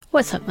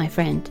What's up, my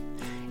friend?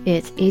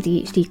 It's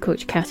ADHD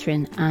coach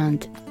Catherine,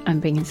 and I'm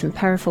bringing some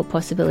powerful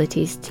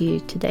possibilities to you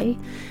today.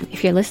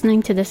 If you're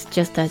listening to this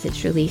just as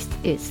it's released,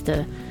 it's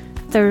the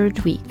third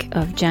week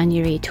of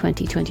January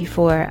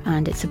 2024,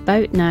 and it's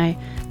about now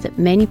that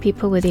many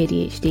people with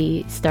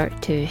ADHD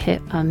start to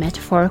hit a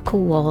metaphorical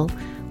wall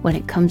when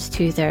it comes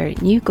to their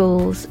new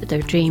goals,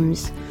 their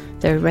dreams,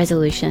 their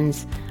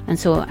resolutions. And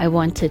so I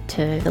wanted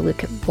to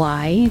look at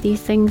why these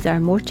things are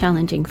more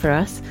challenging for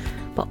us,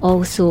 but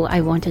also I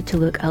wanted to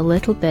look a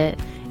little bit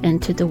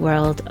into the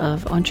world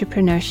of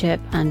entrepreneurship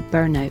and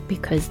burnout,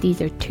 because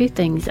these are two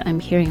things I'm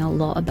hearing a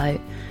lot about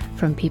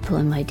from people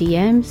in my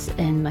DMs,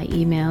 in my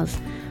emails,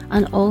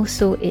 and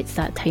also it's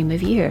that time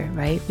of year,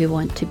 right? We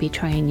want to be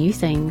trying new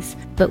things,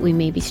 but we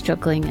may be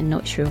struggling and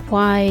not sure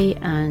why.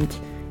 And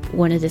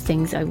one of the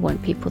things I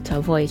want people to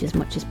avoid as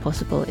much as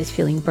possible is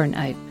feeling burnt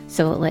out.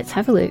 So let's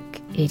have a look.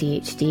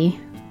 ADHD,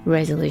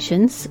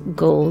 resolutions,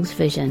 goals,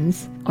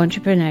 visions,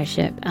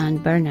 entrepreneurship and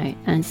burnout,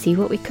 and see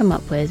what we come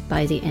up with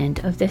by the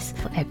end of this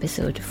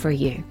episode for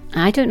you.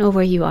 I don't know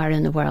where you are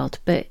in the world,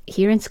 but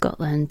here in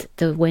Scotland,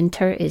 the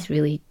winter is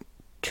really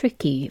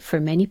tricky for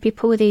many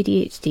people with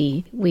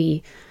ADHD.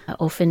 We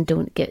often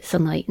don't get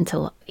sunlight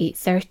until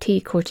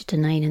 8:30,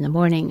 8:45 in the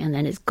morning, and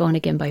then it's gone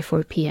again by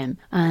 4 p.m.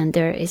 And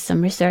there is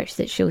some research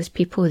that shows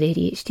people with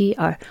ADHD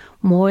are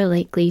more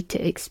likely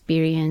to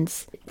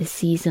experience the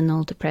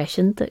seasonal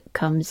depression that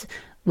comes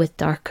with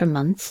darker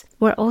months.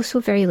 We're also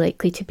very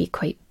likely to be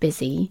quite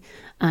busy,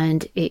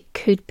 and it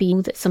could be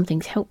that some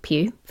things help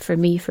you. For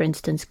me, for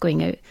instance,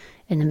 going out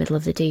in the middle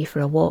of the day for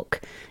a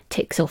walk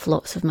ticks off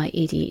lots of my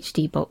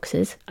ADHD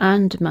boxes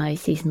and my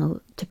seasonal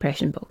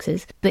depression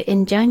boxes. But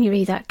in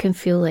January, that can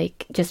feel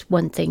like just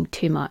one thing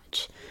too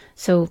much.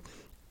 So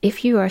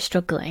if you are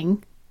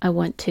struggling, I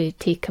want to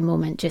take a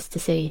moment just to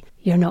say,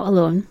 you're not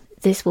alone.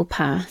 This will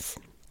pass.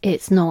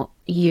 It's not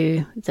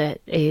you that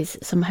is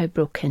somehow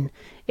broken.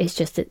 It's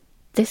just that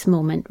this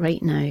moment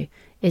right now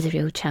is a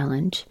real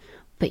challenge,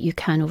 but you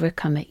can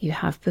overcome it. You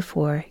have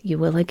before, you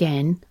will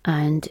again.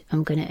 And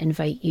I'm going to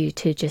invite you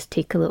to just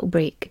take a little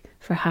break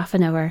for half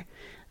an hour,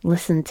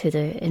 listen to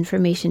the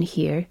information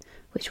here,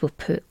 which will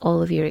put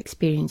all of your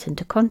experience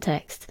into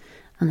context,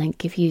 and then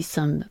give you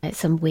some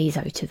ways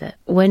out of it.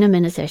 When I'm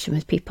in a session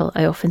with people,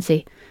 I often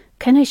say,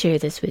 can I share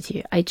this with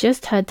you? I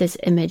just had this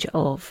image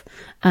of,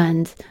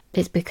 and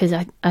it's because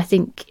I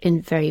think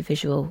in very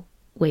visual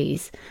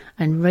ways.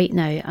 And right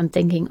now I'm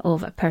thinking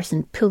of a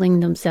person pulling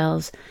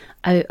themselves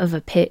out of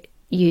a pit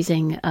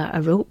using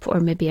a rope or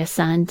maybe a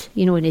sand,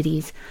 one of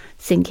these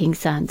sinking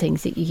sand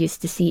things that you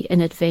used to see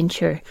in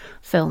adventure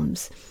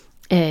films.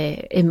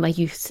 In my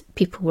youth,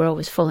 people were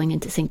always falling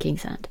into sinking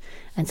sand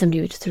and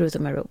somebody would throw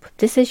them a rope.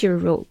 This is your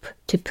rope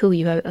to pull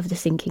you out of the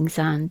sinking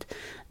sand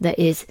that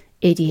is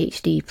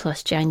ADHD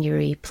plus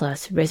January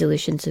plus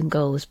resolutions and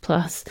goals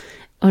plus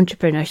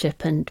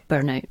entrepreneurship and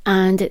burnout.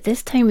 And at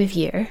this time of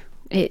year,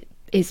 it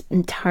is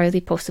entirely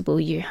possible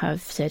you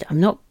have said, I'm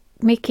not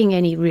making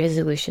any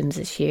resolutions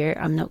this year.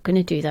 I'm not going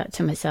to do that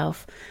to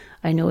myself.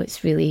 I know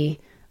it's really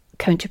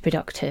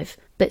counterproductive,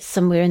 but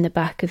somewhere in the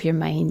back of your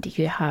mind,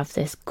 you have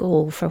this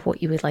goal for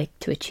what you would like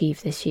to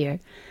achieve this year.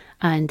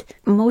 And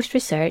most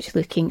research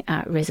looking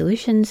at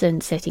resolutions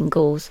and setting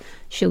goals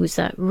shows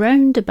that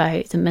round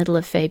about the middle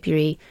of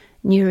February,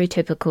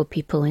 neurotypical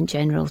people in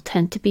general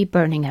tend to be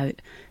burning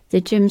out.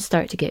 The gyms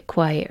start to get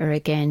quieter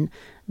again.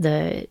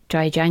 The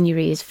dry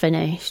January is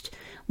finished.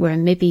 We're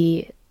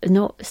maybe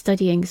not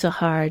studying so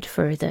hard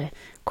for the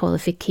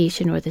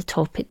qualification or the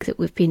topic that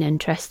we've been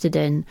interested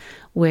in.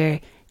 We're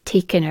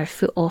taking our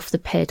foot off the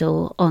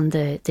pedal on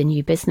the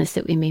new business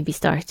that we may be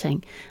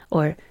starting.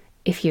 Or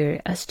if you're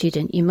a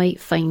student, you might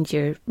find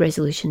your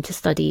resolution to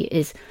study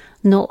is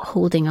not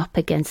holding up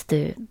against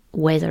the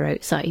weather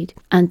outside.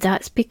 And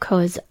that's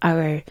because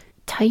our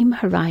time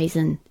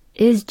horizon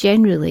is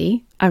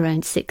generally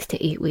around 6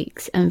 to 8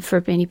 weeks. And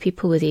for many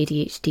people with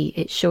ADHD,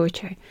 it's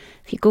shorter.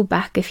 If you go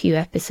back a few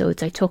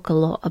episodes, I talk a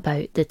lot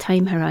about the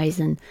time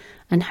horizon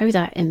and how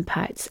that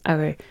impacts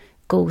our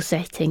goal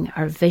setting,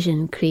 our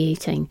vision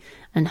creating,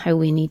 and how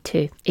we need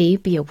to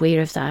be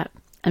aware of that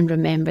and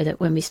remember that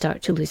when we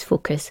start to lose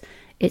focus,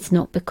 it's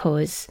not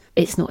because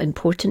it's not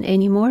important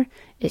anymore.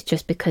 It's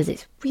just because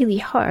it's really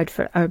hard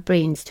for our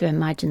brains to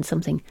imagine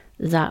something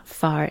that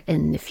far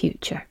in the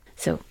future.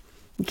 So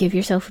give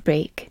yourself a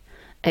break.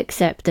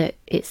 Accept that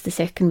it's the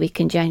second week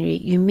in January.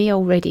 You may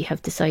already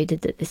have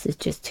decided that this is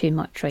just too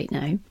much right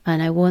now.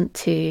 And I want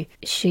to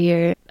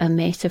share a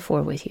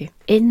metaphor with you.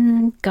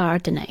 In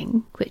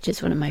gardening, which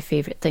is one of my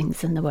favourite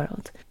things in the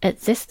world,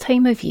 at this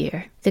time of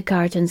year, the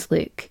gardens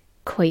look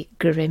quite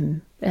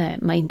grim.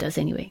 Mine does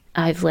anyway.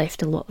 I've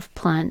left a lot of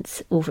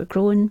plants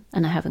overgrown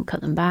and I haven't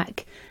cut them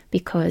back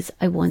because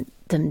I want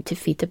them to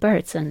feed the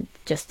birds. And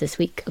just this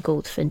week, a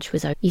goldfinch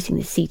was out eating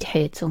the seed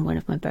heads on one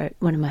of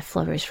my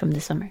flowers from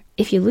the summer.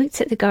 If you looked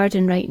at the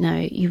garden right now,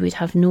 you would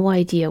have no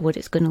idea what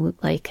it's going to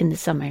look like in the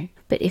summer.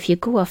 But if you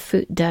go a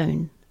foot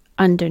down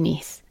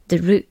underneath, the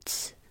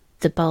roots,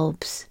 the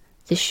bulbs,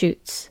 the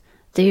shoots,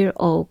 they're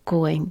all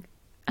going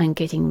and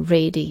getting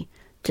ready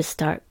to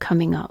start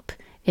coming up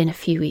in a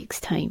few weeks'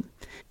 time.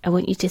 I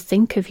want you to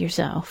think of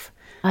yourself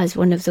as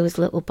one of those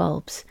little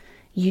bulbs.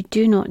 You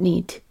do not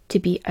need to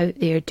be out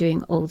there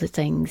doing all the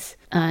things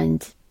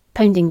and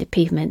pounding the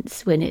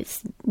pavements when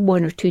it's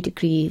 1 or 2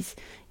 degrees.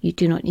 You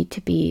do not need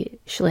to be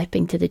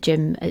schlepping to the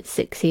gym at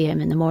 6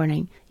 a.m. in the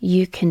morning.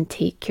 You can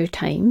take your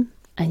time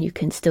and you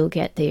can still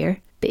get there.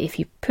 But if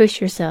you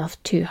push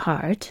yourself too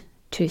hard,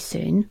 too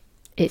soon,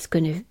 it's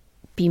going to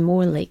be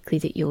more likely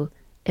that you'll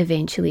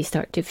eventually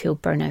start to feel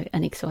burnout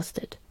and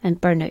exhausted.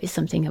 And burnout is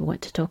something I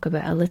want to talk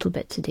about a little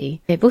bit today,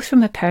 both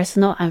from a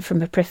personal and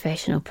from a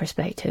professional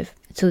perspective.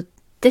 So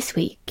this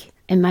week,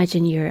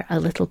 imagine you're a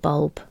little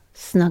bulb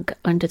snug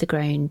under the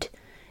ground.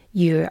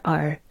 You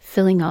are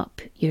filling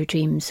up your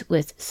dreams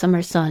with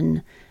summer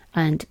sun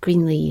and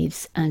green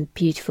leaves and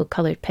beautiful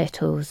coloured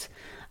petals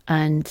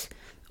and,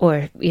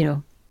 or,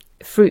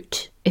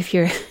 fruit, if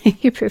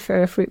you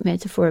prefer a fruit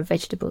metaphor, of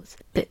vegetables.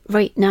 But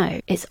right now,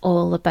 it's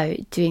all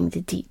about doing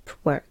the deep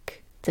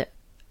work, the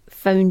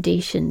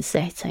foundation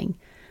setting,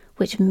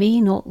 which may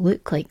not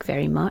look like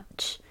very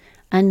much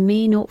and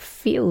may not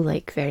feel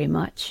like very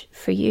much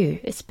for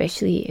you,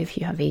 especially if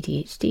you have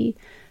ADHD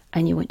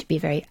and you want to be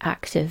very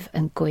active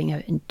and going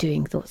out and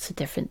doing lots of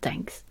different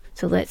things.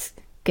 So let's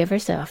give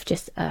ourselves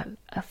just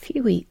a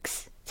few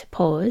weeks to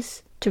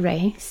pause, to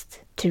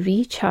rest, to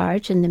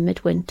recharge in the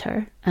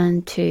midwinter,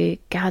 and to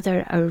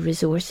gather our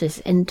resources,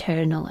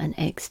 internal and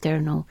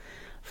external,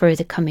 for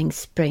the coming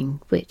spring,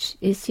 which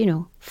is,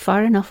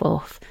 far enough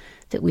off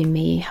that we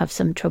may have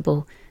some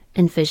trouble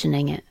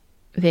envisioning it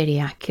very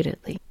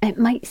accurately. It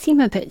might seem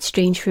a bit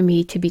strange for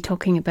me to be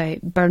talking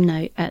about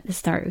burnout at the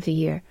start of the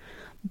year,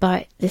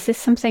 but this is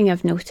something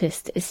I've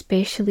noticed,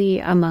 especially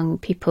among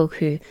people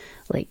who,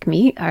 like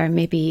me, are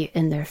maybe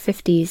in their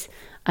 50s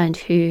and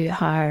who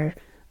are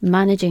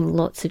managing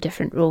lots of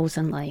different roles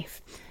in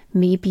life.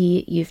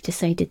 Maybe you've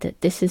decided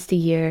that this is the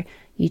year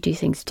you do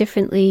things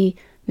differently.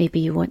 Maybe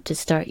you want to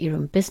start your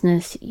own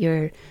business.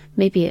 You're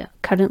maybe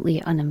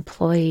currently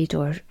unemployed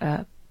or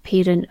a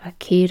parent, a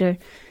carer.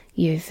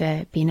 You've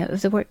been out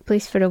of the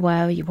workplace for a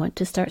while. You want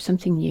to start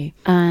something new.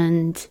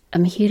 And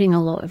I'm hearing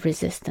a lot of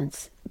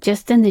resistance,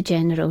 just in the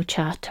general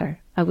chatter.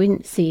 I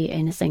wouldn't say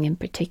anything in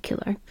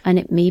particular. And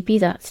it may be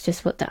that's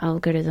just what the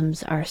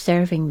algorithms are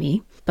serving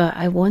me. But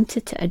I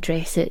wanted to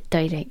address it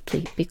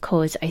directly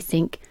because I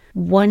think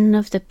one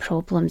of the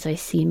problems I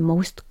see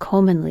most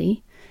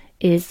commonly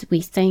is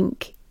we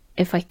think,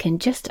 if I can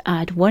just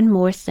add one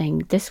more thing,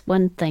 this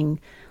one thing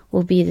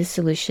will be the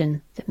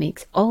solution that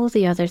makes all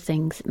the other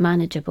things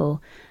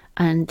manageable,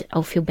 and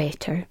I'll feel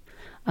better.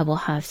 I will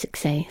have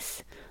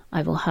success.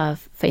 I will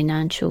have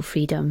financial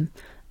freedom.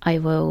 I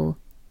will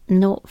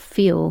not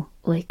feel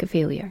like a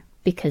failure,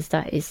 because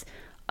that is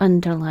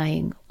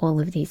underlying all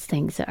of these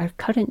things, that our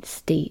current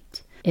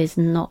state is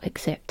not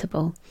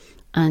acceptable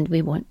and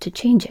we want to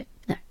change it.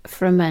 Now,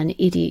 from an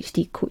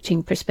ADHD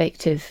coaching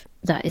perspective,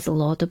 that is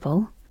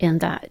laudable, and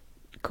that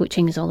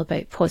coaching is all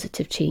about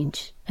positive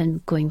change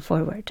and going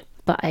forward.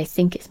 But I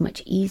think it's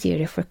much easier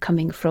if we're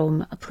coming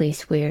from a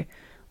place where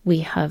we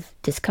have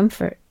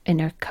discomfort in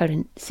our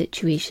current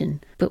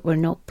situation, but we're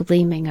not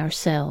blaming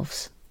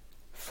ourselves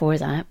for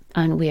that,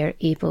 and we are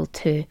able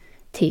to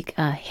take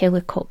a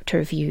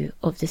helicopter view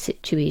of the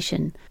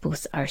situation,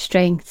 both our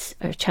strengths,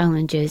 our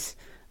challenges,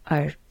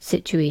 our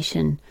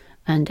situation,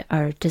 and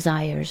our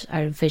desires,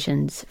 our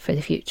visions for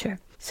the future.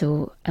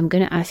 So I'm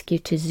going to ask you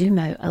to zoom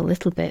out a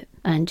little bit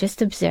and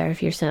just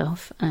observe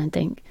yourself and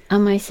think,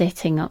 am I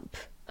setting up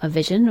a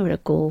vision or a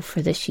goal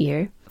for this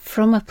year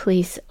from a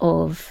place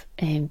of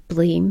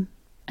blame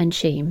and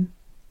shame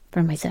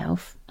for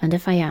myself? And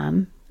if I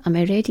am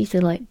I ready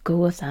to let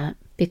go of that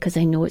because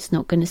I know it's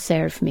not going to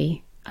serve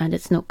me and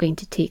it's not going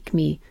to take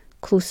me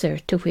closer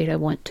to where I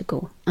want to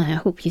go? And I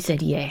hope you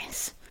said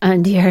yes,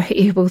 and you're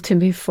able to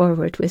move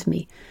forward with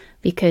me,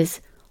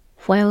 because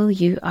while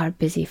you are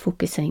busy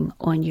focusing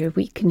on your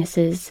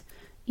weaknesses,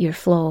 your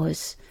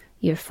flaws,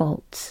 your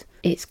faults,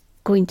 it's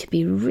going to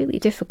be really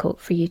difficult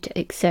for you to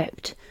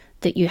accept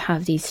that you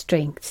have these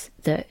strengths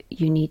that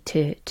you need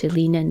to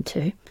lean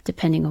into,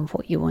 depending on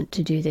what you want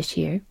to do this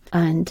year.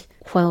 And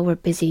while we're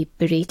busy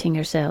berating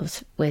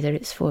ourselves, whether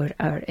it's for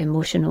our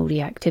emotional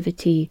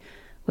reactivity,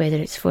 whether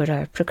it's for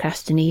our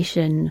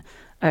procrastination,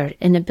 our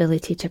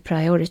inability to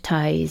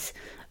prioritise,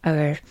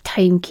 our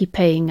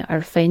timekeeping,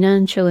 our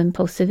financial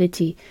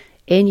impulsivity,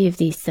 any of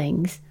these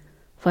things,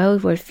 while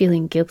we're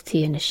feeling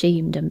guilty and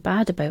ashamed and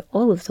bad about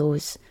all of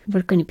those,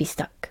 we're going to be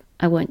stuck.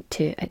 I want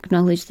to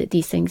acknowledge that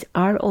these things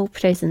are all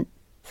present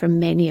for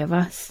many of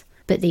us,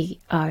 but they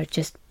are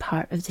just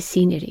part of the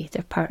scenery.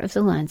 They're part of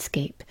the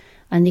landscape,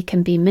 and they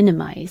can be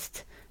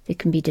minimised. They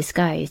can be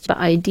disguised. But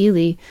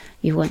ideally,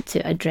 you want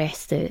to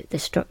address the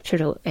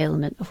structural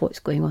element of what's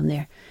going on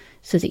there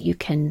so that you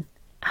can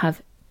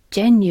have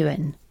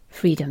genuine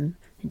freedom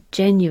and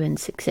genuine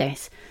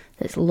success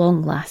that's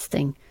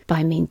long-lasting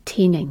by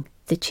maintaining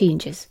the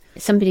changes.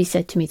 Somebody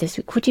said to me this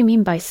week, what do you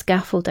mean by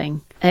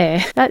scaffolding?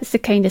 That's the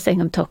kind of thing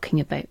I'm talking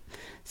about.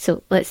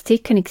 So let's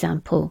take an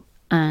example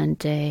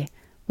and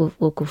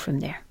we'll go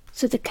from there.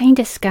 So the kind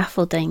of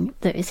scaffolding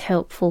that is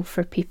helpful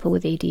for people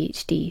with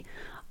ADHD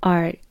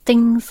are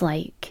things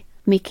like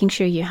making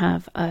sure you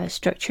have a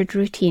structured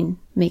routine,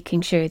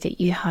 making sure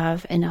that you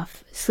have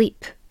enough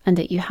sleep and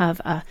that you have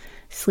a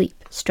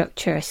sleep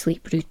structure, a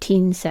sleep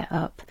routine set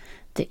up,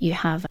 that you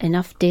have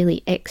enough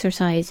daily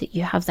exercise, that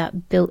you have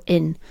that built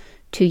in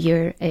to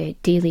your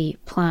daily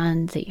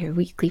plan, that your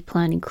weekly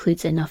plan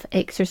includes enough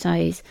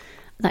exercise.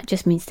 That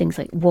just means things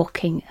like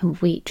walking and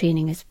weight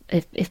training,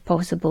 if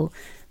possible,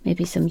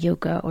 maybe some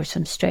yoga or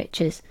some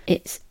stretches.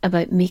 It's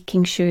about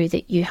making sure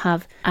that you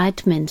have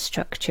admin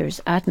structures,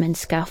 admin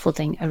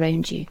scaffolding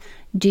around you.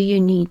 Do you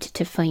need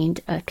to find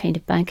a kind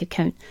of bank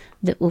account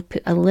that will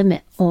put a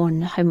limit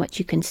on how much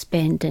you can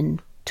spend in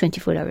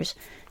 24 hours?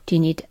 Do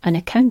you need an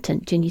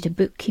accountant? Do you need a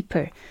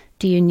bookkeeper?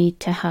 Do you need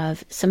to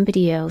have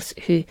somebody else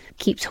who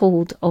keeps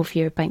hold of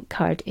your bank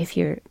card if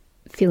you're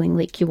feeling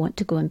like you want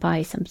to go and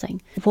buy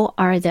something? What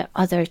are the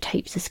other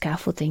types of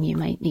scaffolding you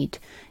might need?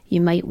 You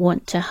might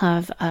want to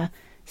have a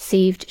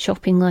saved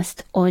shopping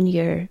list on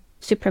your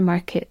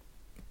supermarket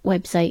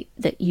website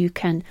that you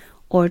can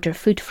order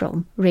food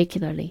from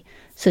regularly,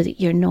 so that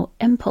you're not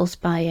impulse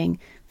buying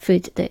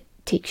food that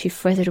takes you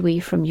further away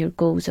from your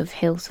goals of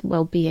health,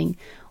 well-being,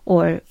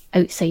 or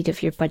outside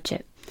of your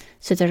budget.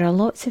 So there are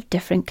lots of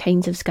different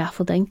kinds of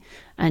scaffolding,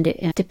 and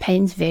it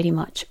depends very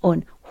much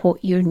on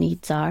what your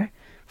needs are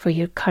for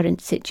your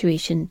current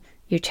situation,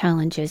 your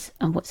challenges,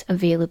 and what's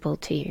available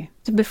to you.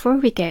 So before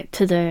we get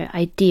to the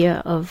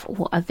idea of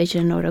what a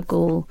vision or a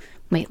goal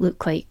might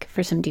look like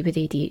for somebody with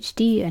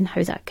ADHD and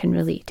how that can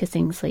relate to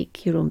things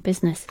like your own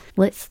business,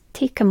 let's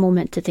take a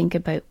moment to think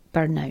about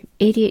burnout.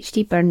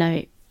 ADHD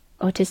burnout,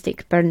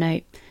 autistic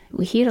burnout,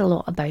 we hear a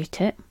lot about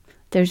it.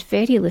 There's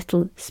very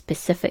little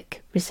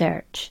specific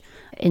research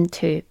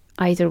into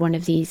either one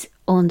of these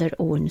on their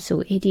own. So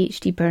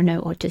ADHD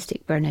burnout,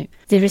 autistic burnout.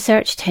 The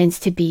research tends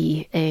to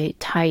be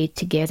tied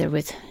together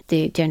with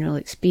the general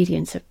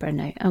experience of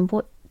burnout. And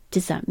what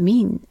does that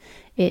mean?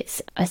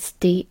 It's a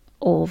state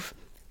of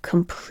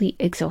complete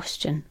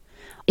exhaustion.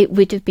 It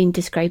would have been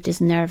described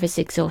as nervous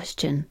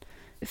exhaustion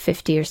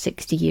 50 or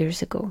 60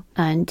 years ago.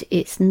 And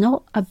it's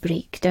not a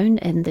breakdown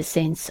in the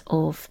sense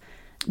of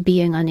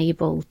being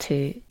unable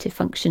to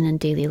function in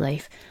daily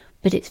life,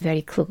 but it's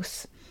very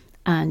close.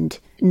 And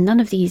none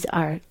of these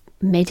are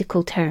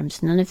medical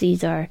terms. None of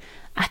these are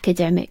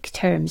academic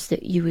terms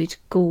that you would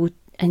go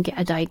and get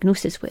a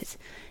diagnosis with.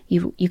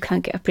 You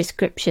can't get a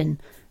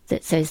prescription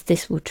that says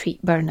this will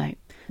treat burnout.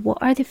 What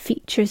are the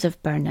features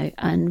of burnout,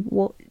 and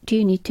what do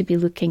you need to be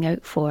looking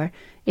out for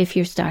if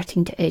you're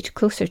starting to edge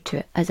closer to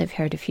it, as I've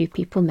heard a few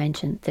people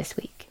mention this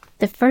week?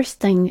 The first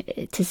thing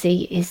to say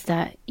is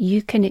that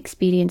you can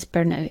experience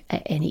burnout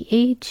at any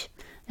age,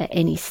 at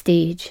any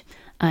stage,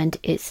 and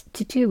it's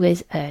to do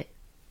with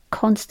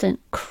constant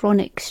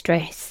chronic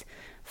stress,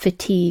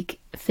 fatigue,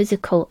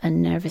 physical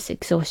and nervous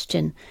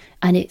exhaustion,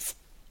 and it's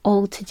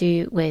all to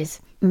do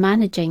with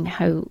managing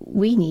how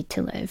we need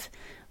to live,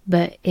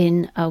 but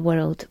in a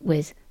world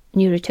with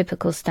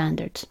neurotypical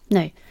standards.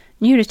 Now,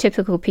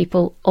 neurotypical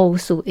people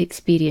also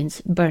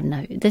experience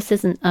burnout. This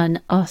isn't an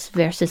us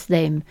versus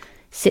them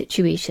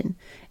situation.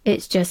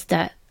 It's just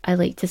that I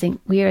like to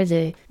think we're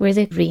the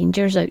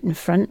rangers out in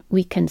front.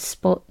 We can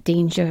spot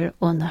danger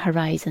on the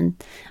horizon,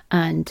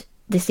 and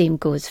the same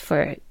goes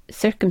for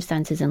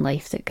circumstances in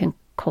life that can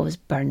cause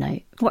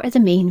burnout. What are the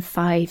main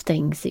 5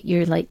 things that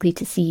you're likely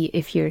to see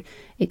if you're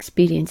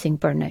experiencing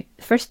burnout?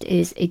 First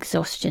is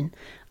exhaustion,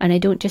 and I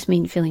don't just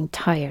mean feeling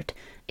tired.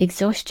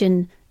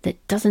 Exhaustion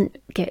that doesn't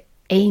get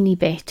any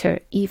better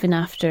even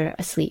after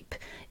a sleep,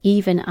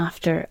 even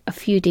after a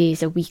few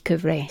days, a week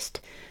of rest.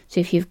 So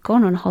if you've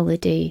gone on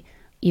holiday,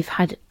 you've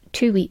had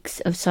 2 weeks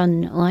of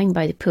sun lying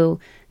by the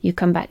pool, you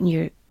come back and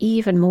you're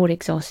even more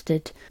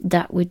exhausted,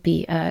 that would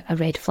be a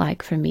red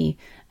flag for me,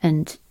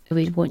 and I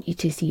would want you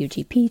to see your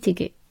GP to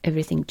get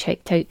everything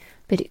checked out.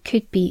 But it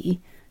could be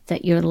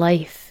that your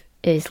life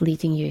is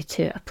leading you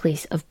to a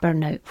place of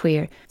burnout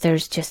where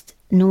there's just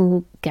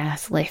no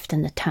gas left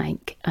in the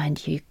tank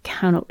and you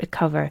cannot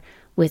recover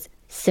with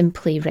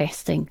simply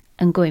resting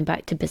and going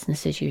back to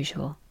business as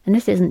usual. And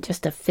this isn't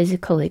just a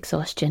physical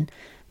exhaustion.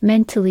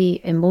 Mentally,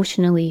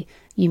 emotionally,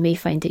 you may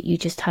find that you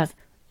just have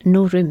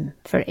no room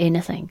for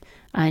anything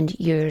and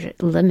your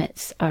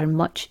limits are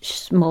much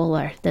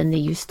smaller than they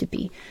used to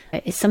be.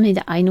 It's something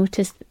that I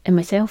noticed in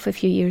myself a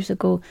few years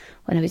ago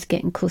when I was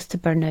getting close to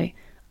burnout.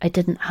 I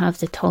didn't have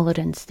the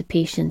tolerance, the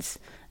patience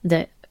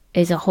that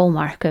is a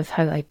hallmark of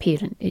how I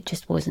parent. It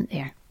just wasn't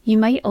there. You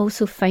might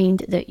also find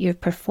that your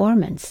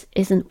performance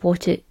isn't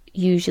what it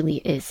usually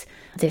is.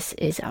 This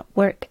is at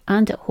work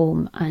and at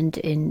home and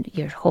in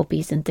your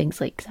hobbies and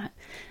things like that.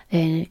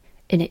 And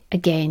it,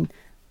 again,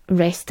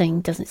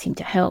 resting doesn't seem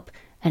to help,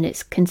 and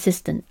it's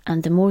consistent.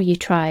 And the more you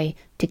try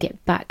to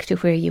get back to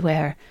where you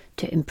were,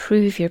 to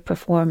improve your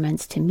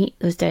performance, to meet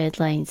those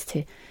deadlines,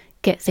 to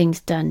get things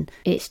done,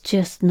 it's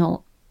just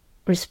not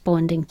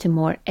responding to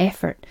more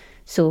effort.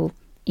 So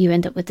you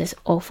end up with this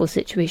awful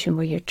situation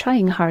where you're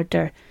trying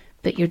harder,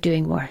 but you're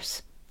doing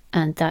worse.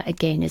 And that,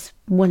 again, is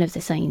one of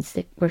the signs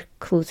that we're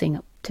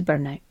closing to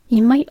burnout.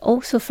 You might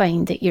also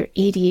find that your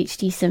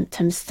ADHD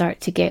symptoms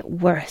start to get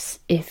worse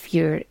if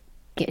you're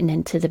getting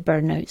into the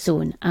burnout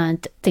zone,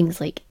 and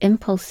things like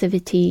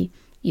impulsivity,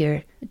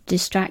 your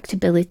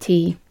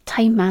distractibility,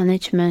 time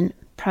management,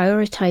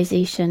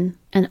 prioritization,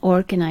 and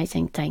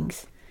organizing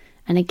things.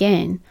 And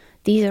again,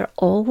 these are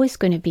always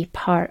going to be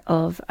part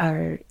of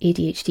our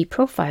ADHD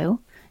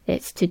profile.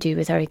 It's to do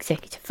with our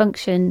executive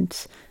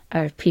functions,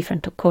 our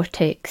prefrontal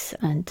cortex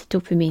and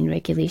dopamine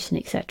regulation,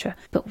 etc.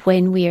 But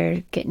when we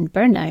are getting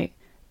burnout,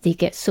 they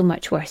get so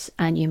much worse,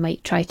 and you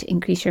might try to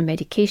increase your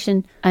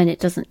medication and it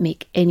doesn't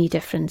make any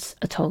difference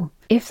at all.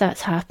 If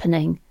that's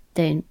happening,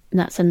 then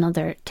that's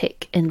another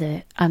tick in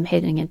the I'm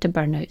heading into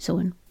burnout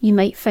zone. You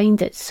might find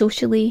that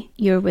socially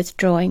you're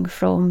withdrawing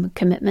from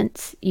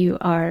commitments, you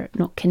are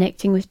not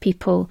connecting with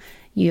people,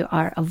 you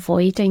are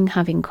avoiding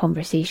having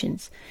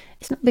conversations.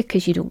 It's not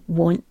because you don't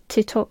want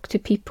to talk to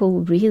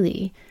people,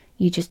 really.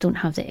 You just don't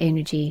have the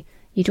energy,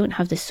 you don't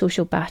have the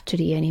social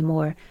battery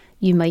anymore.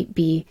 You might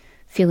be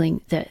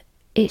feeling that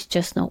it's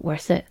just not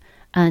worth it.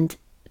 And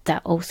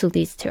that also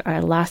leads to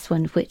our last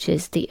one, which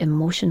is the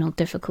emotional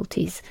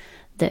difficulties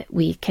that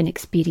we can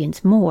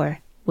experience more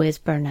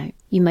with burnout.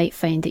 You might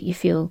find that you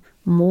feel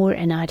more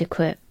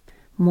inadequate,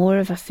 more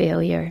of a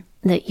failure,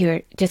 that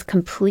you're just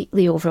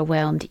completely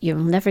overwhelmed, you'll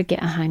never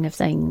get a hang of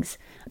things.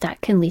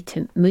 That can lead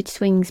to mood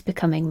swings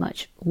becoming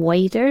much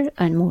wider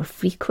and more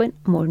frequent,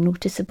 more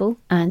noticeable,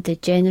 and the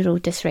general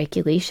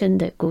dysregulation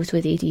that goes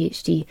with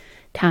ADHD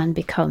can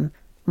become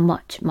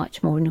much,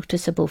 much more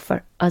noticeable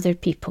for other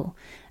people.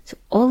 So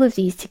all of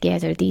these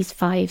together, these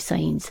 5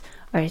 signs,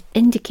 are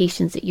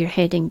indications that you're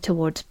heading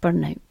towards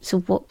burnout. So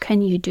what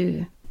can you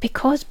do?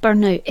 Because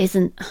burnout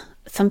isn't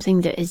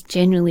something that is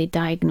generally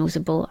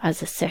diagnosable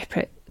as a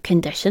separate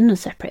condition, a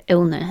separate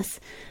illness,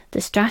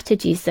 the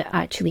strategies that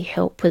actually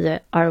help with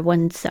it are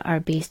ones that are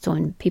based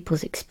on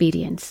people's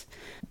experience.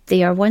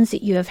 They are ones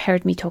that you have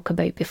heard me talk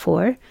about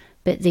before,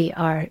 but they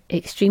are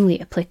extremely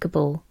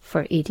applicable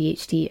for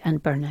ADHD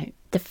and burnout.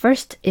 The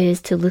first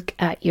is to look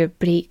at your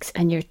breaks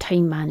and your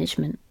time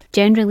management.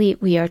 Generally,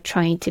 we are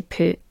trying to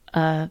put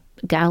a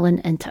gallon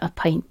into a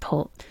pint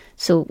pot.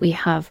 So we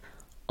have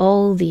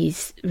all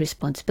these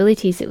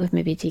responsibilities that we've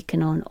maybe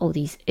taken on, all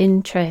these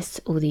interests,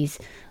 all these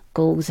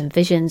goals and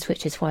visions,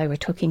 which is why we're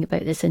talking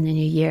about this in the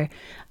new year.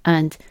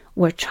 And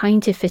we're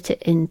trying to fit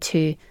it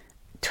into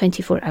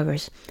 24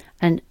 hours.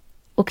 And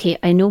okay,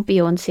 I know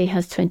Beyonce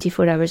has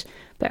 24 hours,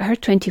 but her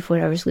 24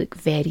 hours look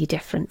very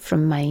different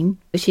from mine.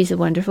 She's a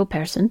wonderful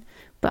person,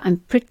 but I'm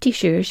pretty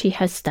sure she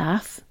has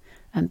staff.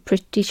 I'm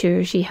pretty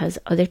sure she has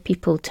other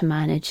people to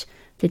manage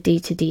the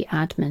day-to-day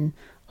admin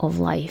of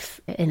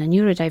life in a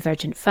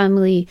neurodivergent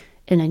family,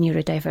 in a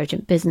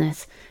neurodivergent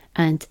business,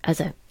 and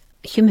as a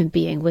human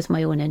being with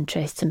my own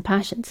interests and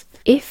passions.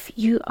 If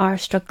you are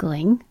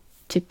struggling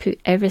to put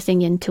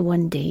everything into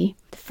one day,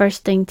 the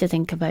first thing to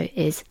think about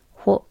is,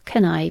 what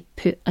can I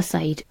put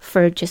aside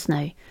for just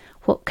now?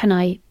 What can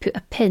I put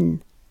a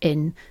pin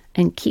in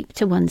and keep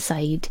to one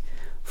side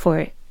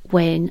for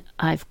when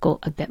I've got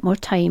a bit more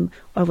time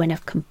or when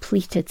I've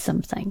completed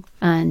something?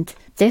 And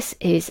this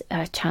is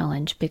a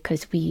challenge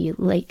because we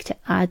like to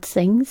add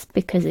things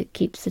because it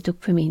keeps the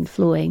dopamine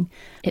flowing.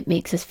 It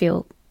makes us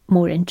feel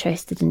more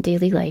interested in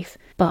daily life.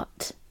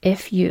 But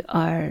if you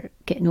are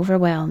getting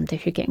overwhelmed,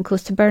 if you're getting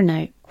close to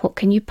burnout, what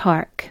can you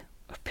park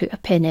or put a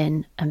pin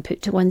in and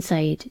put to one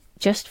side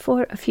just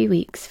for a few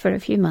weeks, for a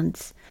few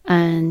months,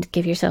 and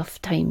give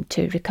yourself time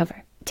to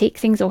recover? Take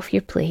things off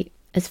your plate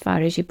as far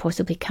as you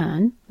possibly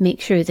can.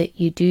 Make sure that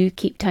you do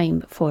keep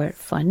time for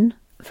fun,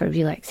 for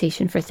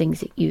relaxation, for things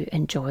that you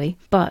enjoy.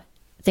 But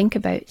think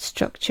about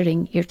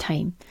structuring your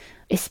time,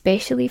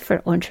 especially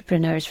for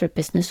entrepreneurs, for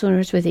business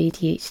owners with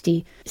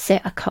ADHD.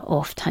 Set a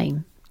cut-off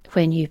time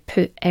when you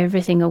put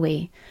everything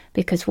away,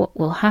 because what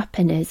will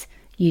happen is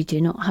you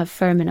do not have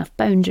firm enough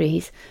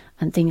boundaries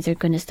and things are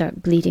going to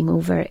start bleeding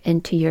over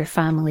into your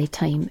family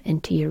time,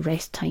 into your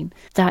rest time.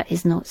 That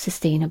is not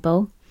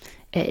sustainable.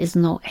 It is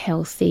not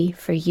healthy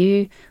for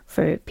you,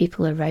 for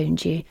people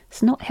around you.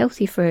 It's not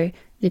healthy for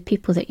the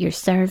people that you're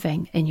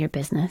serving in your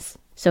business.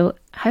 So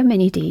how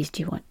many days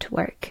do you want to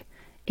work?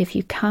 If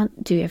you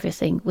can't do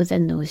everything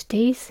within those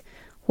days,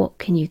 what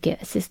can you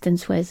get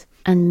assistance with?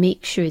 And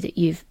make sure that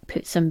you've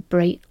put some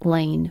bright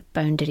line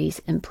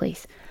boundaries in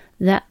place.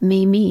 That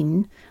may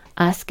mean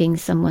asking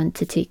someone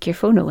to take your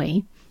phone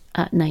away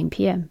at 9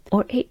 p.m.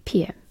 or 8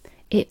 p.m.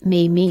 It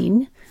may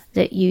mean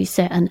that you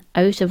set an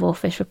out of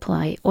office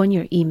reply on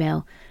your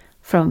email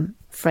from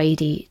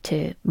Friday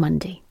to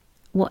Monday.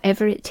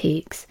 Whatever it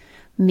takes,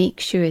 make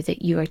sure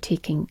that you are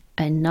taking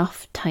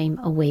enough time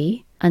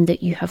away and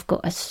that you have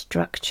got a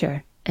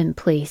structure in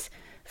place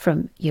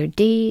from your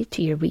day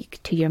to your week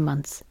to your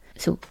months.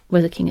 So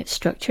we're looking at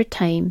structured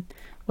time,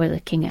 we're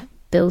looking at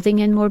building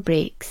in more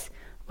breaks,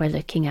 we're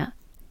looking at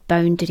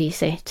boundary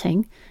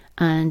setting,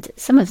 and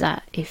some of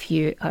that, if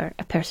you are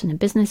a person in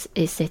business,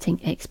 is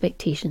setting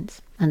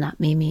expectations. And that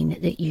may mean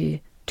that you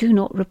do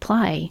not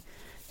reply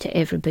to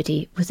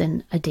everybody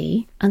within a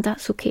day, and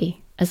that's okay.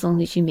 as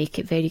long as you make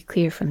it very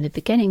clear from the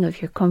beginning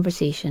of your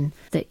conversation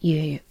that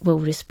you will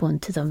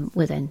respond to them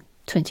within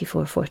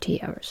 24,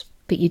 48 hours.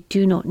 But you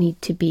do not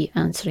need to be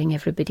answering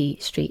everybody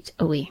straight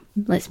away.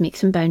 Let's make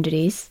some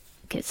boundaries,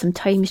 get some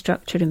time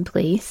structure in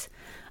place,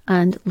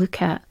 and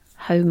look at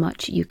how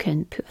much you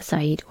can put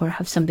aside or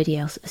have somebody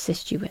else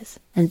assist you with.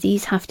 And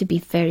these have to be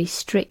very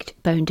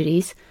strict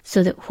boundaries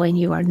so that when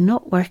you are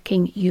not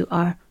working, you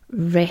are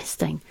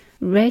resting.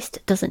 Rest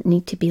doesn't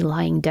need to be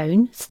lying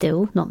down,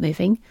 still not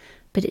moving,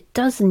 but it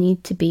does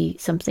need to be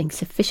something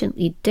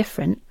sufficiently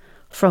different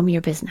from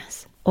your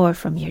business or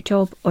from your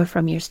job or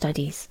from your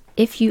studies.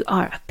 If you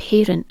are a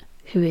parent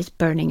who is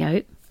burning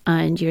out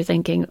and you're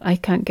thinking, I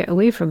can't get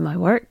away from my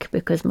work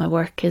because my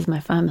work is my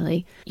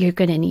family, you're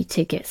going to need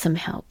to get some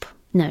help.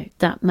 Now,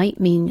 that might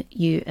mean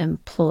you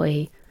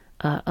employ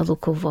a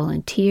local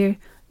volunteer,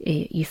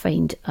 you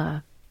find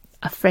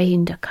a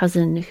friend, a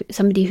cousin,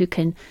 somebody who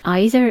can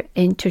either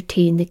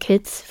entertain the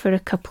kids for a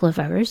couple of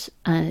hours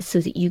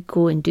so that you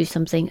go and do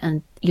something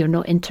and you're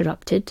not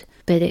interrupted.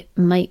 But it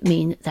might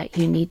mean that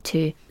you need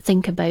to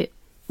think about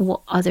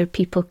what other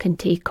people can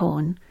take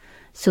on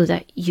so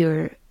that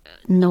you're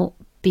not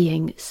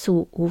being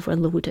so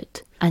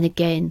overloaded. And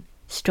again,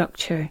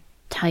 structure,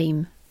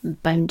 time,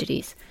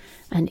 boundaries.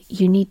 And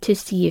you need to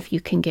see if you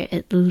can get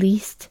at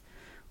least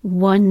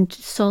one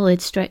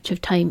solid stretch of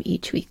time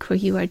each week where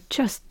you are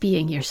just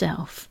being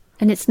yourself.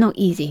 And it's not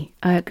easy.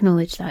 I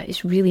acknowledge that.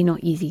 It's really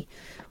not easy.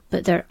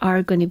 But there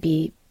are going to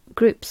be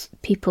groups,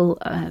 people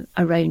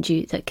around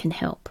you that can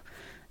help.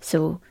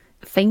 So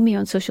find me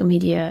on social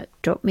media,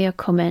 drop me a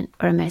comment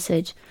or a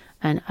message,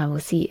 and I will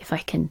see if I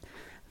can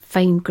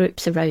find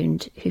groups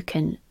around who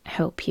can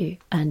help you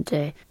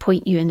and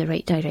point you in the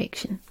right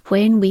direction.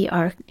 When we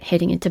are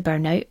heading into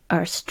burnout,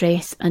 our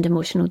stress and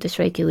emotional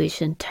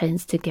dysregulation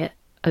tends to get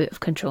out of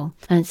control.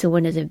 And so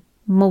one of the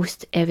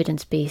most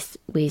evidence-based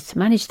ways to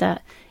manage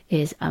that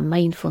is a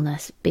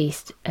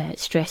mindfulness-based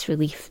stress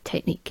relief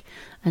technique.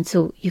 And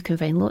so you can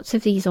find lots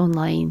of these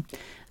online.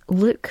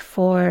 Look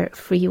for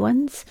free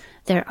ones.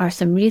 There are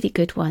some really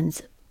good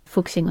ones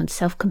focusing on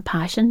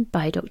self-compassion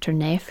by Dr.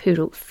 Neff, who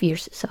wrote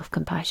Fierce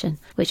Self-Compassion,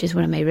 which is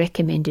one of my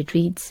recommended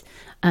reads,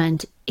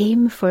 and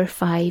aim for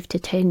 5 to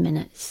 10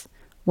 minutes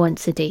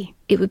once a day.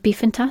 It would be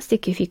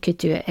fantastic if you could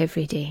do it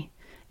every day,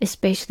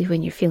 especially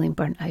when you're feeling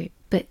burnt out.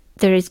 But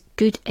there is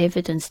good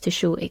evidence to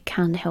show it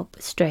can help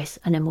with stress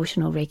and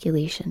emotional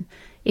regulation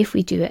if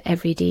we do it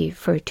every day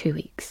for 2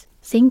 weeks.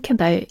 Think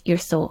about your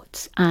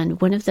thoughts,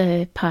 and one of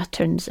the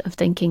patterns of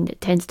thinking that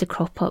tends to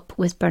crop up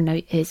with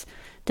burnout is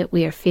that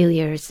we are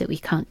failures, that we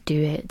can't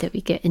do it, that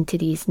we get into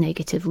these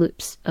negative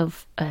loops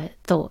of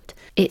thought.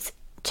 It's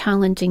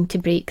challenging to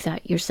break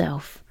that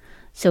yourself.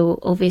 So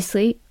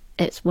obviously,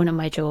 it's one of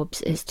my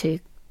jobs is to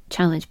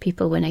challenge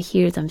people when I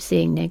hear them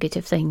saying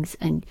negative things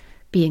and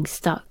being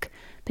stuck,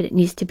 but it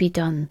needs to be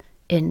done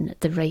in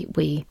the right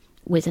way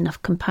with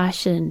enough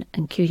compassion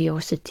and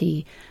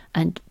curiosity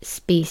and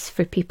space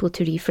for people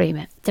to reframe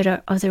it. There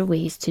are other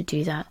ways to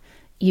do that.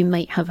 You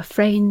might have a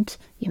friend,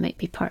 you might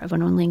be part of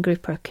an online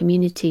group or a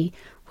community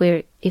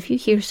where if you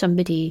hear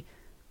somebody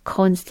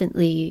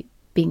constantly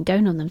being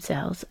down on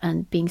themselves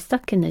and being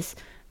stuck in this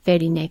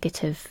very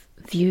negative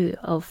view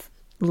of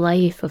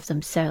life, of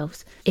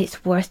themselves,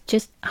 it's worth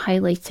just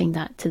highlighting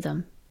that to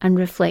them and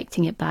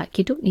reflecting it back.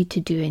 You don't need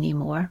to do any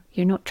more.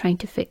 You're not trying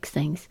to fix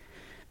things,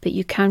 but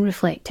you can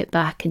reflect it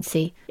back and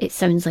say, it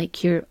sounds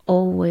like you're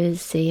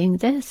always saying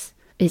this.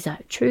 Is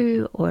that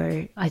true?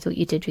 Or I thought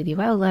you did really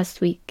well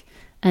last week.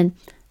 And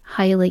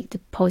highlight the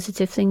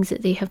positive things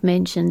that they have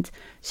mentioned.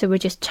 So we're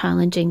just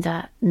challenging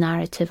that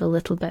narrative a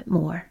little bit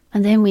more.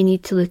 And then we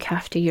need to look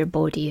after your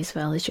body as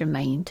well as your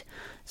mind.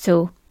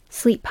 So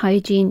sleep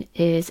hygiene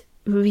is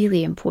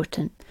really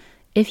important.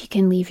 If you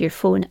can leave your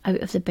phone out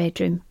of the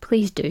bedroom,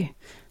 please do.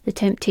 The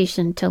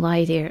temptation to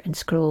lie there and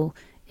scroll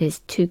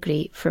is too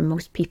great for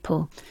most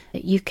people.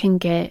 You can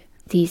get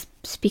these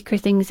speaker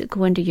things that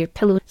go under your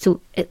pillow, so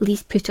at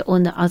least put it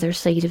on the other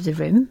side of the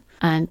room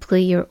and play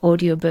your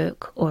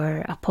audiobook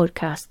or a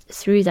podcast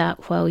through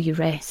that while you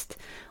rest,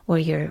 or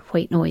your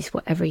white noise,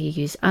 whatever you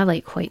use. I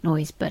like white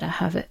noise, but I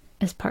have it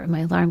as part of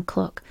my alarm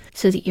clock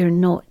so that you're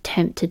not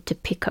tempted to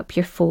pick up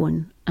your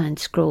phone and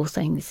scroll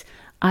things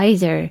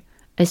either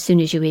as soon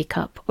as you wake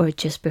up or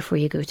just before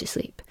you go to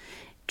sleep.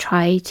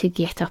 Try to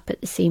get up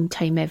at the same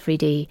time every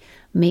day.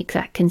 Make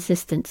that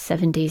consistent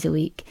 7 days a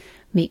week.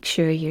 Make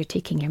sure you're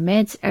taking your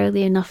meds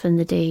early enough in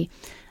the day.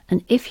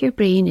 And if your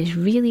brain is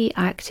really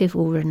active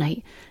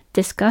overnight,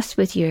 discuss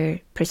with your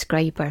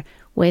prescriber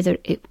whether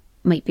it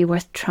might be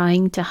worth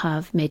trying to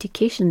have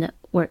medication that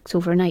works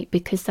overnight,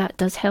 because that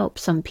does help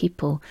some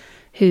people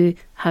who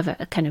have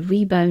a kind of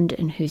rebound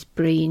and whose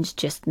brains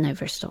just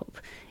never stop.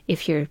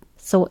 If your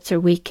thoughts are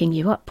waking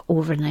you up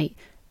overnight,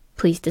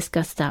 please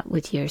discuss that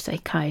with your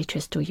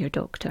psychiatrist or your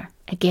doctor.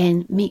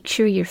 Again, make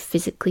sure you're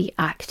physically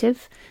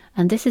active,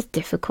 and this is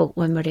difficult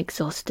when we're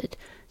exhausted.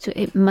 So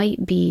it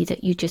might be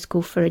that you just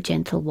go for a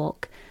gentle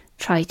walk.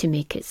 Try to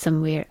make it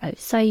somewhere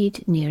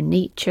outside, near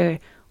nature,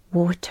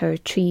 water,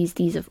 trees,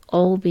 these have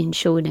all been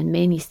shown in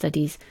many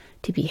studies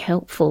to be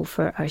helpful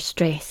for our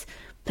stress,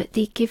 but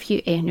they give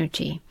you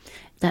energy.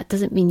 That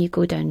doesn't mean you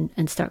go down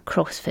and start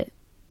CrossFit,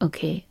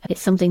 okay?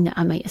 It's something that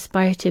I might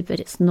aspire to, but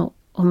it's not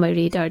on my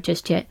radar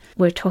just yet.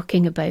 We're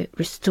talking about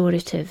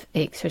restorative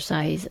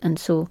exercise, and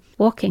so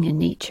walking in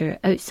nature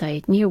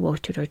outside near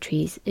water or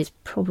trees is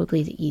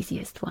probably the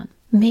easiest one.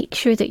 Make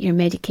sure that your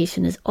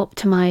medication is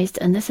optimized,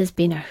 and this has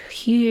been a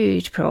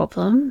huge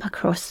problem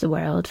across the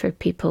world for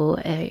people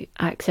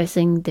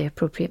accessing the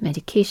appropriate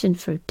medication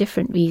for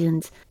different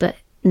reasons. But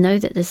now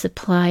that the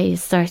supply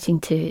is starting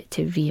to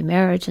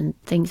re-emerge and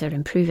things are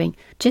improving,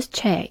 just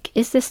check,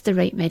 is this the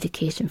right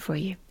medication for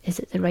you? Is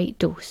it the right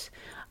dose?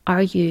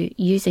 Are you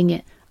using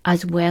it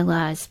as well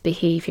as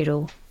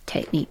behavioural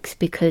techniques?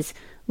 Because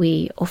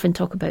we often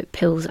talk about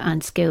pills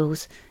and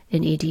skills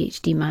in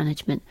ADHD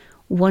management.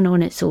 One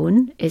on its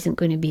own isn't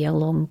going to be a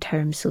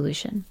long-term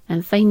solution.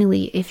 And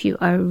finally, if you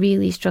are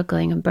really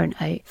struggling and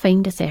burnt out,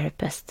 find a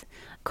therapist.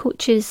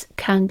 Coaches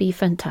can be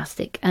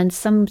fantastic, and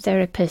some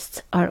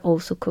therapists are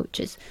also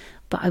coaches.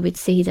 But I would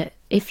say that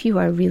if you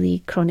are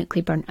really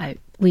chronically burnt out,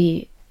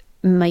 we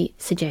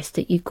might suggest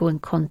that you go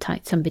and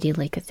contact somebody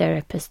like a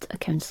therapist, a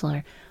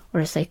counsellor, or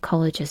a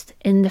psychologist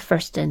in the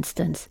first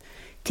instance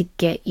to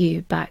get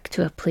you back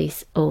to a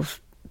place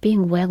of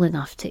being well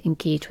enough to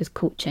engage with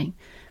coaching,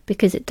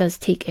 because it does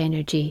take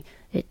energy,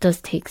 it does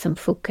take some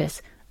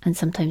focus, and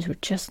sometimes we're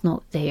just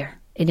not there.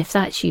 And if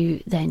that's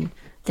you, then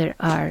there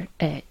are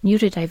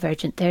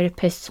neurodivergent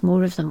therapists,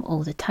 more of them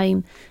all the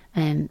time.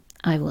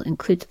 I will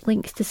include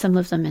links to some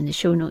of them in the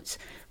show notes,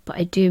 but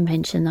I do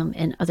mention them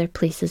in other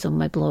places on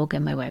my blog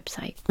and my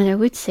website. And I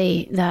would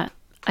say that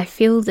I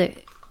feel that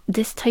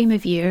this time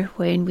of year,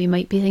 when we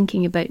might be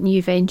thinking about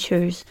new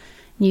ventures,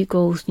 new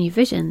goals, new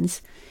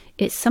visions,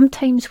 it's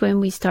sometimes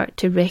when we start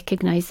to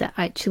recognise that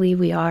actually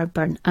we are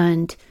burnt.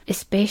 And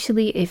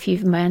especially if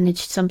you've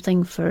managed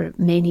something for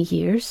many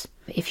years,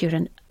 if you're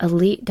a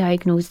late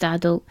diagnosed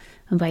adult,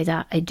 and by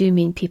that I do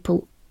mean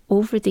people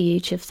over the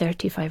age of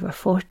 35 or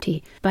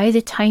 40, by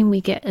the time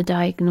we get a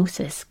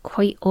diagnosis,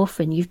 quite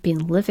often you've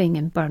been living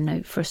in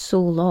burnout for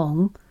so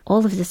long.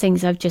 All of the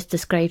things I've just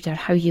described are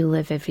how you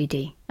live every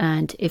day.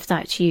 And if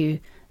that's you,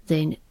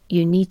 then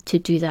you need to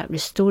do that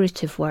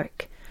restorative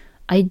work,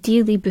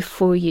 ideally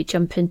before you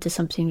jump into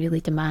something really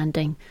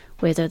demanding,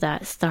 whether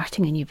that's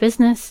starting a new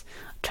business,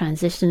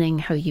 transitioning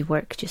how you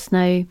work just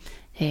now,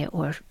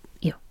 or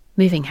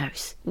moving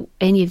house,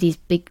 any of these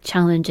big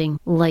challenging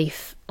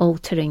life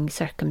altering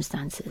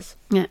circumstances.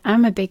 Now,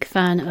 I'm a big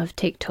fan of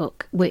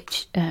TikTok,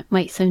 which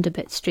might sound a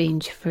bit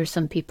strange for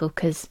some people,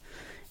 because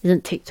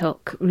isn't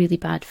TikTok really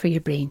bad for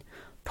your brain?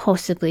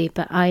 Possibly,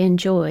 but I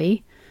enjoy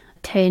a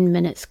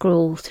 10-minute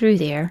scroll through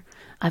there.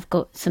 I've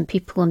got some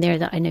people on there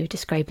that I now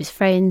describe as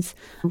friends.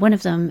 One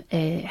of them,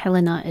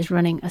 Helena, is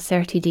running a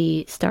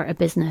 30-day start a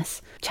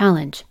business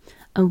challenge.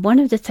 And one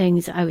of the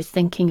things I was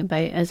thinking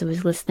about as I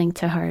was listening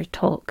to her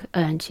talk,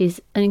 and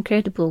she's an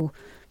incredible,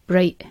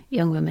 bright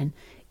young woman,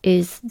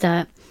 is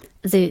that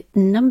the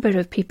number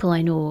of people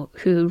I know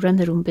who run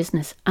their own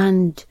business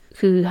and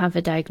who have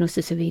a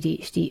diagnosis of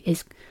ADHD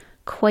is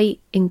quite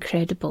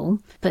incredible.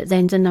 But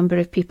then the number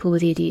of people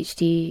with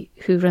ADHD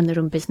who run their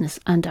own business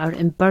and are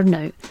in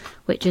burnout,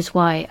 which is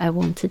why I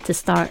wanted to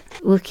start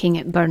looking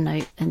at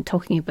burnout and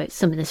talking about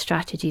some of the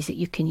strategies that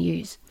you can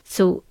use.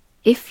 So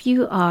if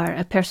you are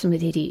a person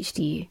with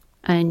ADHD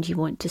and you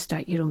want to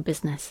start your own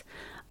business,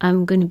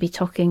 I'm going to be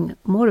talking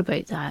more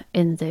about that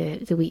in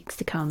the weeks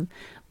to come.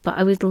 But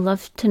I would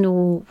love to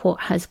know what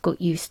has got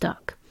you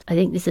stuck. I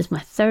think this is my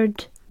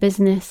third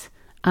business,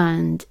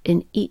 and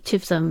in each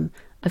of them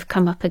I've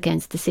come up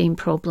against the same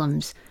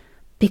problems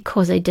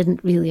because I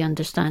didn't really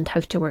understand how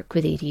to work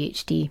with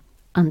ADHD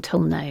until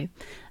now.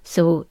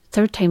 So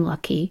third time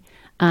lucky,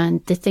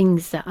 and the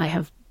things that I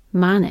have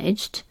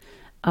managed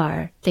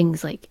are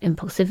things like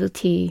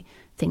impulsivity,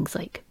 things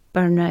like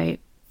burnout,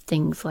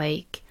 things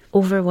like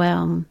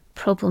overwhelm,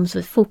 problems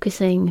with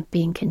focusing,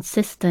 being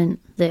consistent,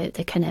 the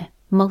kind of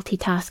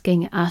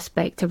multitasking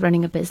aspect of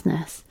running a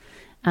business,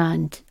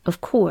 and of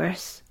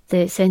course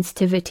the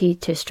sensitivity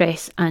to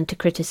stress and to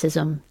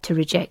criticism, to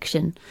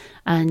rejection,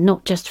 and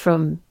not just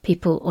from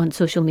people on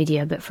social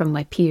media but from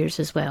my peers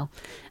as well.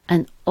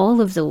 And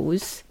all of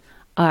those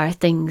are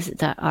things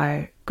that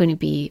are going to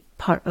be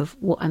part of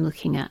what I'm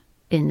looking at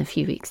in a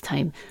few weeks'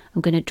 time.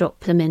 I'm going to drop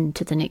them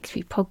into the next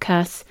few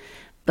podcasts.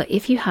 But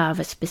if you have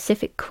a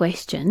specific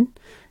question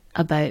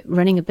about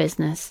running a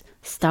business,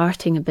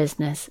 starting a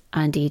business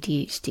and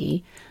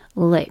ADHD,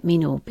 let me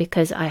know,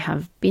 because I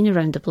have been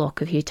around the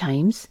block a few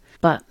times.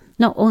 But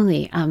not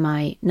only am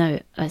I now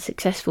a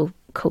successful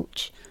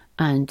coach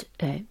and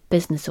a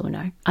business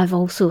owner, I've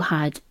also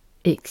had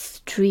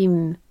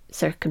extreme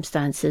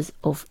circumstances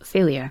of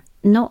failure.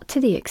 Not to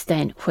the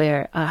extent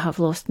where I have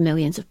lost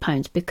millions of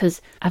pounds,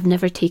 because I've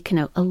never taken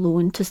out a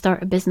loan to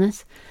start a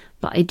business,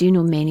 but I do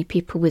know many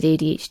people with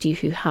ADHD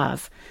who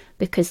have,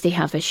 because they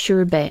have a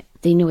sure bet.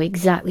 They know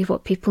exactly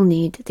what people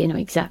need, they know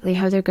exactly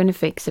how they're going to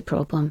fix the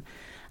problem,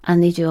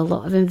 and they do a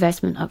lot of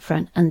investment up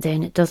front and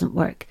then it doesn't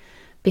work.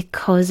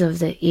 because of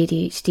the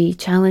ADHD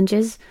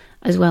challenges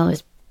as well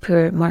as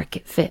poor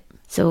market fit.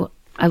 So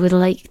I would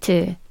like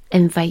to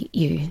invite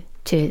you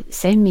to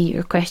send me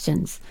your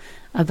questions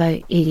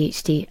about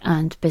ADHD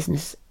and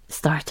business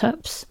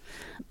startups,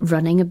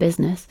 running a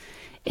business.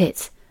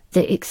 It's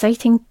the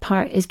exciting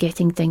part is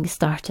getting things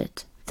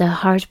started. The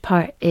hard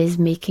part is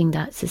making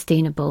that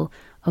sustainable,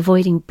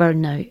 avoiding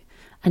burnout,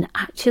 and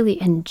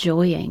actually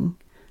enjoying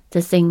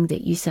the thing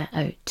that you set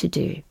out to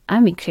do.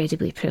 I'm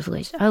incredibly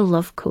privileged. I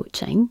love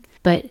coaching,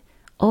 but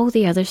all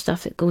the other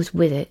stuff that goes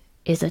with it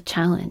is a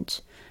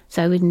challenge.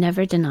 So I would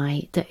never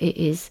deny that it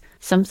is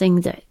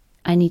something that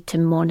I need to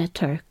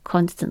monitor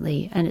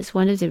constantly. And it's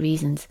one of the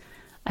reasons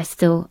I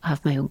still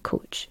have my own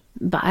coach.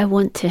 But I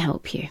want to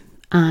help you.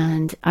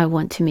 And I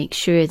want to make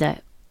sure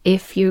that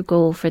if your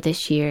goal for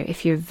this year,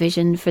 if your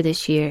vision for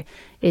this year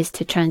is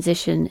to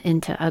transition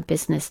into a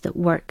business that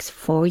works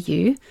for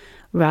you,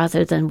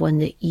 rather than one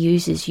that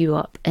uses you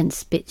up and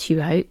spits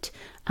you out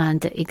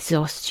and that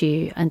exhausts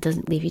you and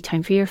doesn't leave you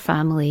time for your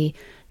family,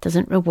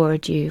 doesn't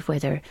reward you,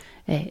 whether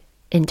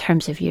in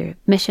terms of your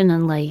mission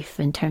in life,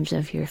 in terms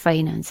of your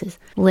finances,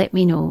 let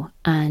me know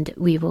and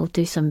we will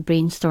do some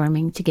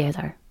brainstorming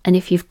together. And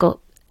if you've got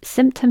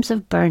symptoms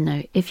of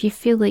burnout, if you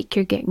feel like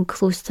you're getting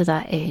close to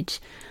that edge,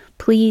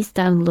 please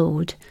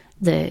download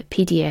the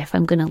PDF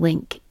I'm going to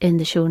link in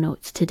the show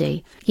notes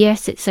today.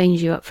 Yes, it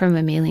signs you up for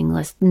my mailing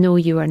list. No,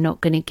 you are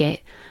not going to get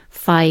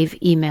 5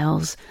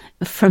 emails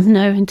from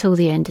now until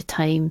the end of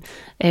time.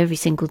 Every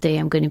single day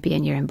I'm going to be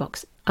in your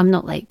inbox. I'm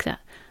not like that.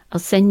 I'll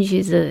send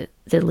you the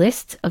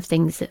list of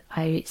things that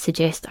I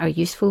suggest are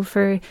useful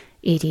for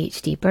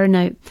ADHD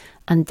burnout,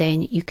 and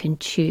then you can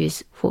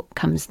choose what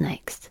comes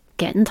next.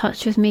 Get in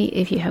touch with me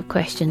if you have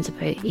questions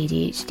about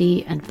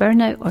ADHD and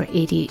burnout or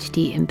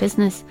ADHD in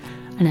business.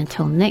 And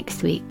until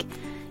next week,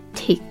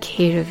 take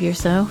care of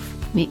yourself.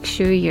 Make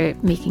sure you're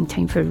making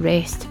time for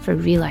rest, for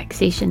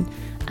relaxation,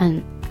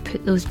 and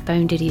put those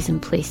boundaries in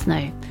place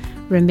now.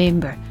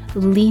 Remember,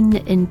 lean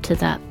into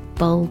that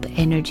bulb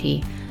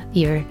energy.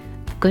 You're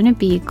going to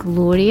be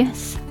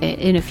glorious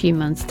in a few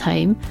months'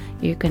 time.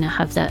 You're going to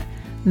have that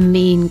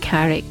main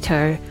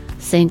character,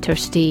 center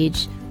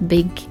stage,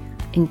 big,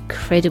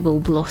 incredible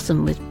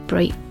blossom with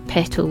bright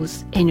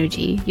petals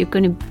energy. You're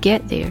going to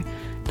get there.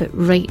 But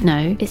right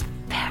now, it's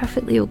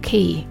perfectly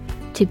okay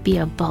to be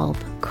a bulb,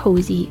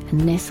 cozy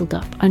and nestled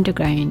up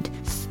underground,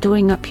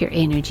 storing up your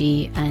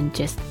energy and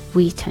just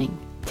waiting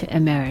to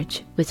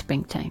emerge with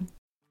springtime.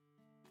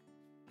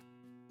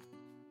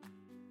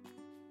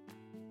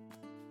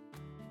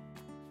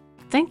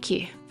 Thank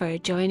you for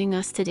joining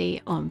us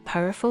today on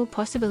Powerful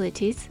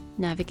Possibilities,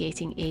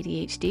 Navigating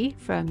ADHD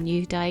from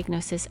New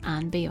Diagnosis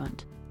and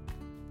Beyond.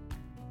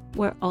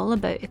 We're all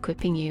about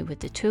equipping you with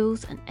the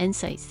tools and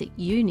insights that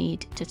you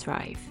need to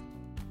thrive.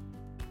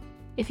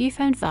 If you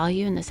found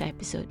value in this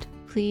episode,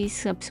 please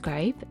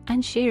subscribe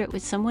and share it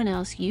with someone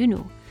else you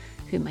know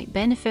who might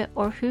benefit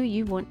or who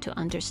you want to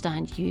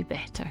understand you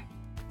better.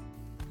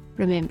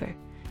 Remember,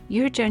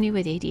 your journey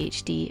with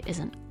ADHD is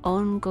an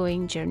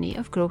ongoing journey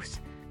of growth,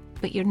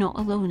 but you're not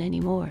alone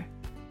anymore.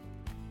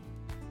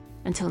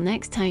 Until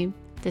next time,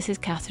 this is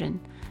Catherine,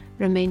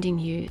 reminding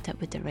you that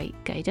with the right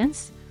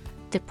guidance,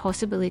 the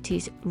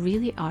possibilities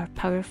really are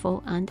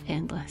powerful and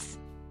endless.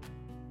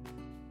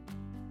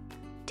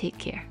 Take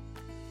care.